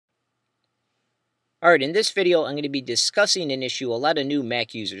Alright, in this video I'm going to be discussing an issue a lot of new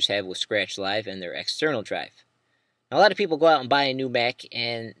Mac users have with Scratch Live and their external drive. Now, a lot of people go out and buy a new Mac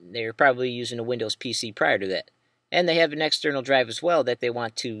and they're probably using a Windows PC prior to that. And they have an external drive as well that they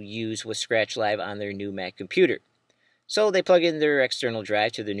want to use with Scratch Live on their new Mac computer. So they plug in their external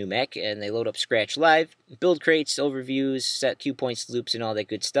drive to their new Mac and they load up Scratch Live, build crates, overviews, set cue points, loops, and all that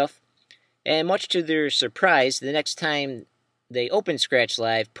good stuff. And much to their surprise, the next time they open Scratch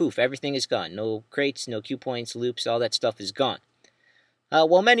Live, poof, everything is gone. No crates, no cue points, loops, all that stuff is gone.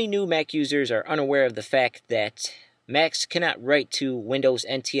 While many new Mac users are unaware of the fact that Macs cannot write to Windows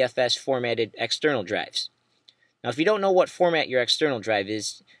NTFS formatted external drives. Now, if you don't know what format your external drive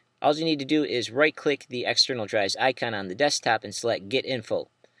is, all you need to do is right-click the external drive's icon on the desktop and select Get Info.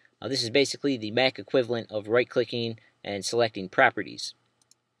 Now, this is basically the Mac equivalent of right-clicking and selecting Properties.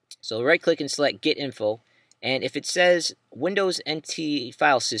 So right-click and select Get Info, and if it says Windows NT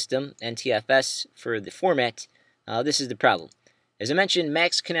File System, NTFS for the format, this is the problem. As I mentioned,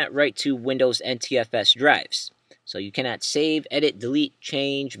 Macs cannot write to Windows NTFS drives. So you cannot save, edit, delete,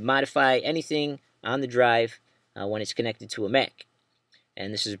 change, modify anything on the drive when it's connected to a Mac.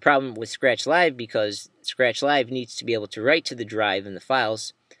 And this is a problem with Scratch Live because Scratch Live needs to be able to write to the drive and the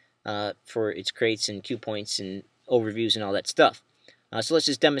files for its crates and cue points and overviews and all that stuff. So let's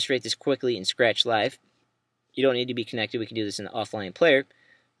just demonstrate this quickly in Scratch Live. You don't need to be connected. We can do this in the offline player.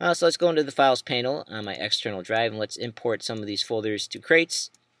 So let's go into the Files panel on my external drive and let's import some of these folders to crates,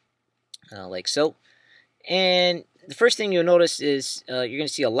 like so. And the first thing you'll notice is you're going to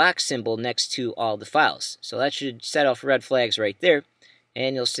see a lock symbol next to all the files. So that should set off red flags right there.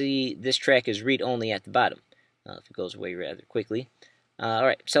 And you'll see this track is read-only at the bottom, if it goes away rather quickly.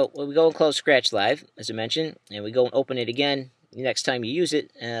 Alright, so when we go and close Scratch Live, as I mentioned, and we go and open it again, the next time you use it,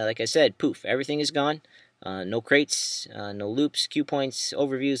 like I said, poof, everything is gone. No crates, no loops, cue points,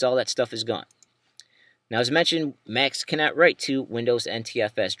 overviews, all that stuff is gone. Now, as I mentioned, Macs cannot write to Windows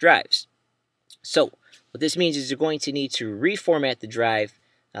NTFS drives. So, what this means is you're going to need to reformat the drive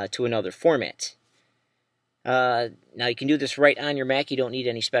to another format. Now, you can do this right on your Mac. You don't need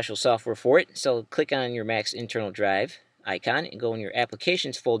any special software for it. So, click on your Mac's internal drive icon and go in your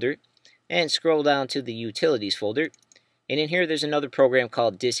Applications folder and scroll down to the Utilities folder. And in here, there's another program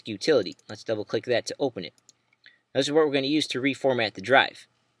called Disk Utility. Let's double-click that to open it. This is what we're going to use to reformat the drive.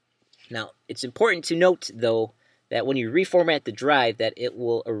 Now, it's important to note, though, that when you reformat the drive, that it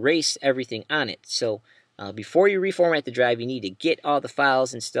will erase everything on it. So, before you reformat the drive, you need to get all the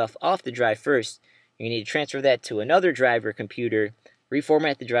files and stuff off the drive first. You need to transfer that to another drive or computer,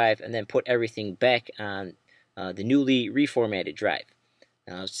 reformat the drive, and then put everything back on the newly reformatted drive.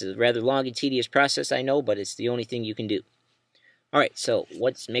 Now, it's a rather long and tedious process, I know, but it's the only thing you can do. Alright, so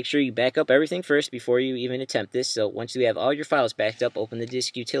let's make sure you back up everything first before you even attempt this. So once you have all your files backed up, open the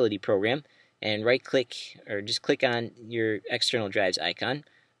Disk Utility program and right-click, or just click on your external drive's icon.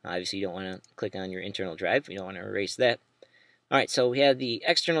 Obviously, you don't want to click on your internal drive. You don't want to erase that. Alright, so we have the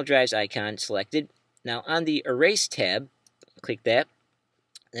external drive's icon selected. Now, on the Erase tab, click that.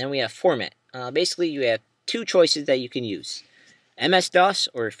 Then we have Format. Basically, you have two choices that you can use. MS-DOS,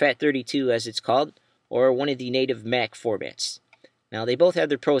 or FAT32 as it's called, or one of the native Mac formats. Now, they both have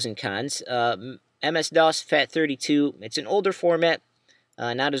their pros and cons. MS-DOS FAT32, it's an older format,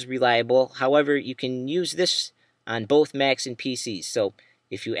 not as reliable. However, you can use this on both Macs and PCs. So,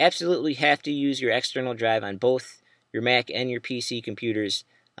 if you absolutely have to use your external drive on both your Mac and your PC computers,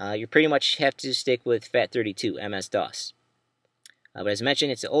 you pretty much have to stick with FAT32, MS-DOS. But as I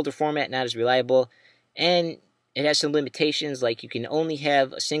mentioned, it's an older format, not as reliable, and it has some limitations, like you can only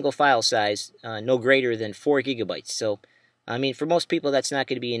have a single file size, no greater than 4 gigabytes. So, I mean, for most people, that's not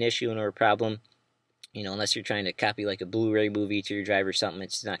going to be an issue or a problem, you know, unless you're trying to copy like a Blu-ray movie to your drive or something.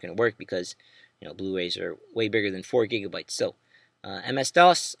 It's not going to work because, you know, Blu-rays are way bigger than 4 gigabytes. So,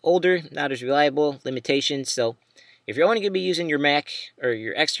 MS-DOS, older, not as reliable, limitations. So, if you're only going to be using your Mac or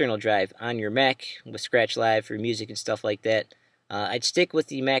your external drive on your Mac with Scratch Live for music and stuff like that, I'd stick with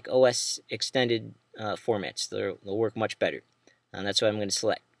the Mac OS extended formats. They'll work much better. And that's what I'm going to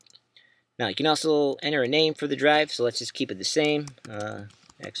select. Now, you can also enter a name for the drive, so let's just keep it the same,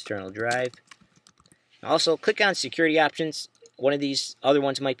 external drive. Also, click on security options. One of these other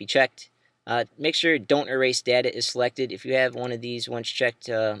ones might be checked. Make sure Don't Erase Data is selected. If you have one of these ones checked,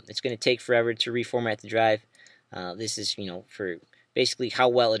 it's going to take forever to reformat the drive. This is, you know, for basically how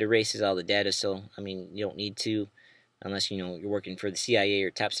well it erases all the data, so, I mean, you don't need to, unless, you know, you're working for the CIA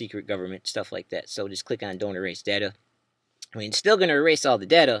or top secret government, stuff like that. So just click on Don't Erase Data. I mean, it's still going to erase all the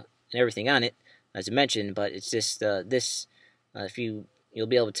data and everything on it, as I mentioned, but it's just if you'll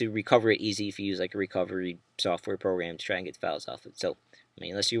be able to recover it easy if you use like a recovery software program to try and get the files off it. So, I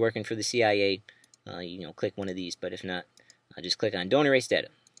mean, unless you're working for the CIA, click one of these. But if not, just click on Don't Erase Data.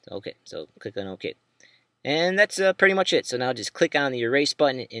 Okay, so click on OK. And that's pretty much it. So now just click on the Erase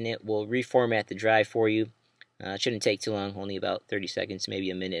button, and it will reformat the drive for you. It shouldn't take too long, only about 30 seconds, maybe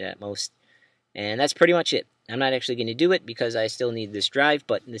a minute at most. And that's pretty much it. I'm not actually going to do it because I still need this drive,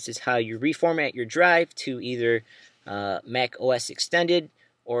 but this is how you reformat your drive to either Mac OS Extended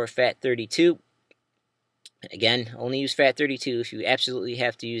or FAT32. Again, only use FAT32 if you absolutely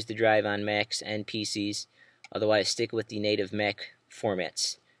have to use the drive on Macs and PCs. Otherwise, stick with the native Mac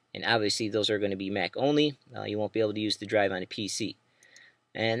formats. And obviously, those are going to be Mac only. You won't be able to use the drive on a PC.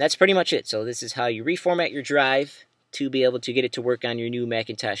 And that's pretty much it. So this is how you reformat your drive to be able to get it to work on your new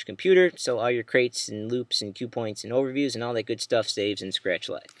Macintosh computer. So all your crates and loops and cue points and overviews and all that good stuff saves in Scratch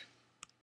Live.